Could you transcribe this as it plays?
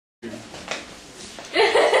Ask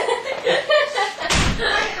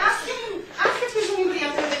if there's anybody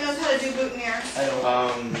out there that knows how to do boutonnieres. I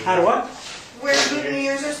don't. How to what? Where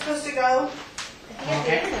boutonnieres are supposed to go.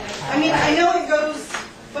 Okay. I mean, I know it goes,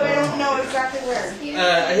 but I don't know exactly where.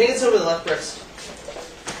 I think it's over the left breast.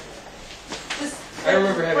 Just I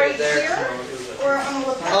remember having right it there. here, or on the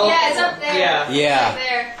lapel. Oh, Yeah, it's up there. Yeah. Yeah. Right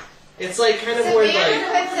there. It's like kind of So where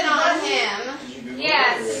Savannah like. puts it on him.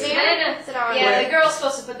 Yeah, Savannah puts it on. Yeah, the girl's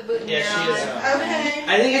supposed to put the boutonniere Yeah, she on. is. Okay.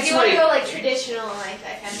 I think If it's you want to like. go like traditional, like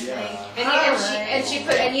that kind of thing.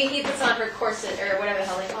 And he puts on her corset or whatever the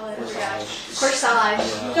hell they call it. I forgot.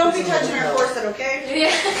 Corsage. Don't be touching our corset, okay?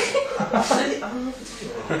 Yeah.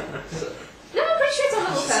 No, I'm pretty sure it's on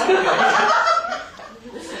the lapel.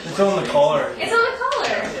 It's on the collar. It's on the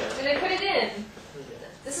collar, and I put it in.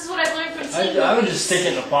 This is what I've learned from TV. I would just stick it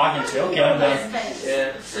in the pocket and say, okay, I'm done.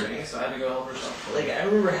 Yeah. So I had to go help her. Like I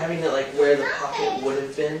remember having it like where the pocket would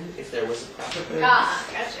have been if there was a pocket there. Ah,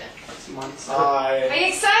 gotcha. Are you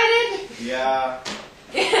excited? Yeah.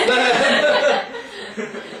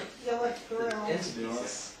 You look grill.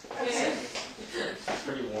 It's Okay.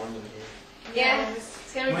 Pretty warm in here. Yeah.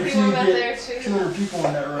 It's gonna be Wait pretty till you warm up get there too. 200 people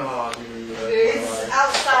in that room. Oh, dude. It's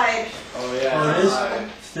outside. Oh, yeah. Oh, it is? outside.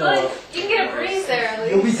 Still Look, up. you can get a breeze there at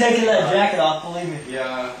least. You'll be taking that jacket off, believe me.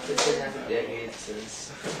 Yeah. It's been half a decade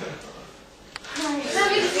since. That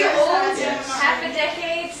means you're old. Half a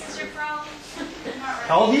decade since your prom.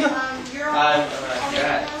 How old are you? You're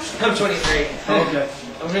I'm 23. Okay.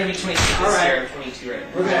 I'm gonna be 22 this year. I'm 22 right now.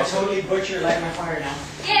 We're gonna totally butcher Light My Fire now.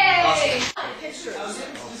 Yay!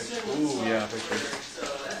 Ooh, yeah, for sure.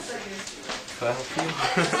 Can I help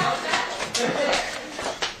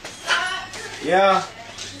you? Yeah.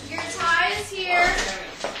 Your tie is here.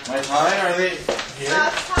 My tie, are they here?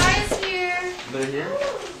 Scott's tie is here. They're here?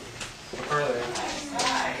 Where are they?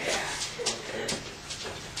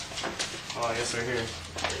 Oh, I guess they're here.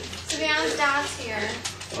 Savannah's dad's here.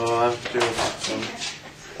 Oh, I have to do some.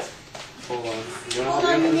 Hold on. You Hold wanna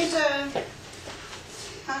on, help we me? need to.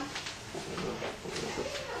 Huh?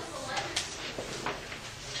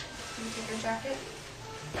 Can you take your jacket?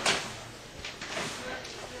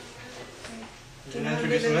 Can you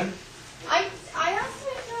introduce them in? I asked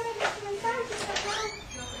him if you wanted to come inside. He said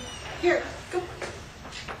no. Here, go.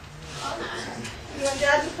 Oh, no. You want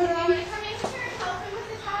Dad to put it You on? want to come in here and help him with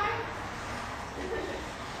the tie?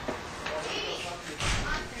 Baby.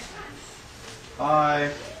 Hi.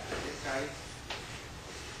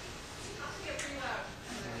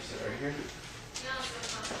 Right here.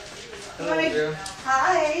 You wanna,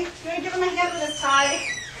 hi. You want to give him a hand with his tie?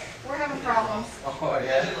 We're having problems. Oh,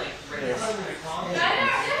 yeah. There was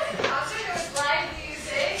live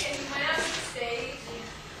music, and he went out to the stage, and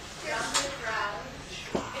got on the crowd.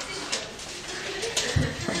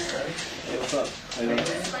 Hey, what's up? How you doing?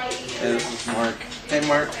 Hey, this is Mark. Hey,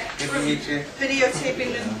 Mark. Good to meet you. Videotaping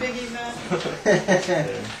this big event.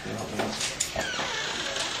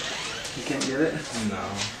 You can't get it? No.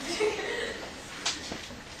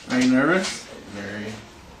 Are you nervous? Very.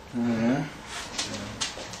 Yeah.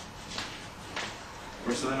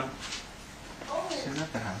 Where's Savannah? She's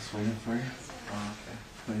at the house waiting for you. Oh, okay.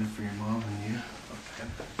 Waiting for your mom and you. Okay.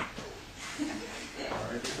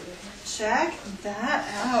 Alright. Check that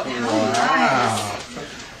out. How Wow. nice.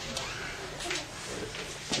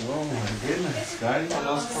 Oh my goodness, Scotty.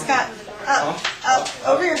 Scott, up,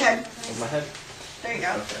 over your head. Over my head. There you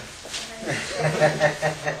go.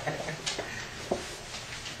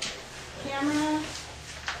 Camera.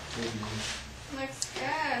 Looks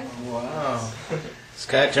good. Wow.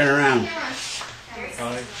 Scott, turn around. Yeah.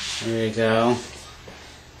 Connie. There you go.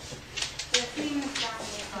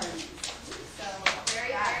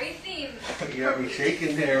 Very, very themed. You got me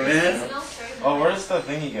shaking there, man. Smells very Oh, where does the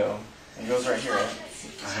thingy go? It goes right here, right?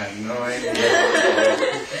 I have no idea.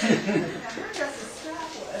 Her dress is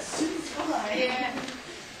strapless. She's fine. Yeah.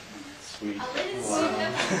 Sweet. A little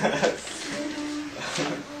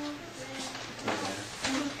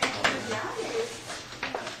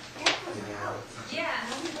Wow. Yeah.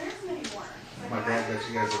 My dad bet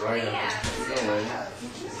you guys are right. Yeah. No way. I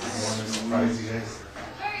want to surprise you guys.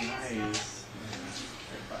 Very good. Nice.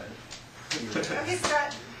 Okay,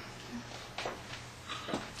 Scott.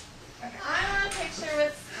 I want a picture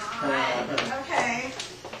with Scott. Okay.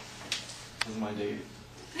 This is my date.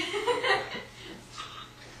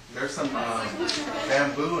 There's some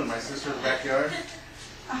bamboo in my sister's backyard.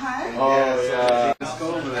 Uh-huh. Oh, yeah. Let's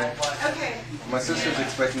go over there. Okay. My sister's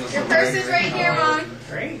expecting us Your over purse there. is right here, Mom.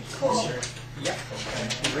 Great. Cool. Yep.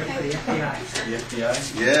 Ready for the FBI. The FBI?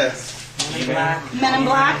 Yes. Men in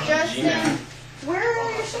Black. Justin. Where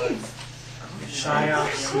are your shades? Shy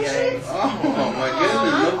off CIA. Oh, my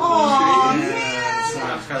goodness. No Oh,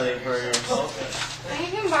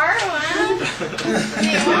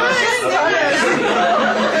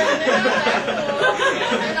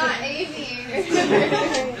 They're not aviators.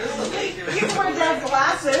 You can wear Dad's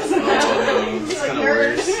glasses. It's He's like kind of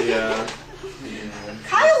nerds. worse, yeah.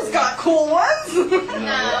 Kyle's got cool ones. No,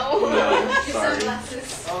 His sorry.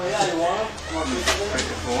 sunglasses. Oh yeah, you want them? I can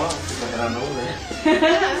go on because I head on over.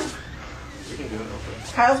 We can do it over.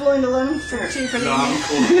 Kyle's willing to learn for two for the No, I'm evening.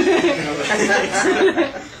 cool.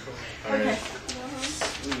 Alright.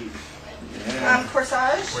 Sweet. Yeah.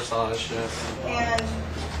 Corsage. Corsage, yes. And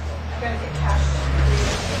I'm gonna get cash.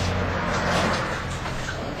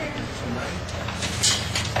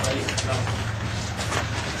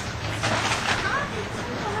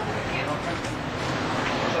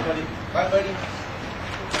 Bye, buddy.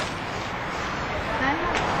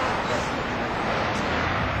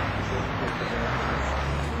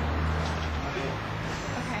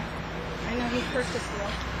 Okay. I know he purchased you.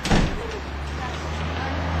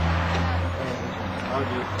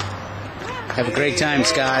 Have a great time,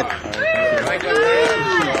 Scott.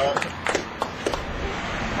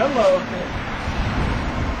 Hello.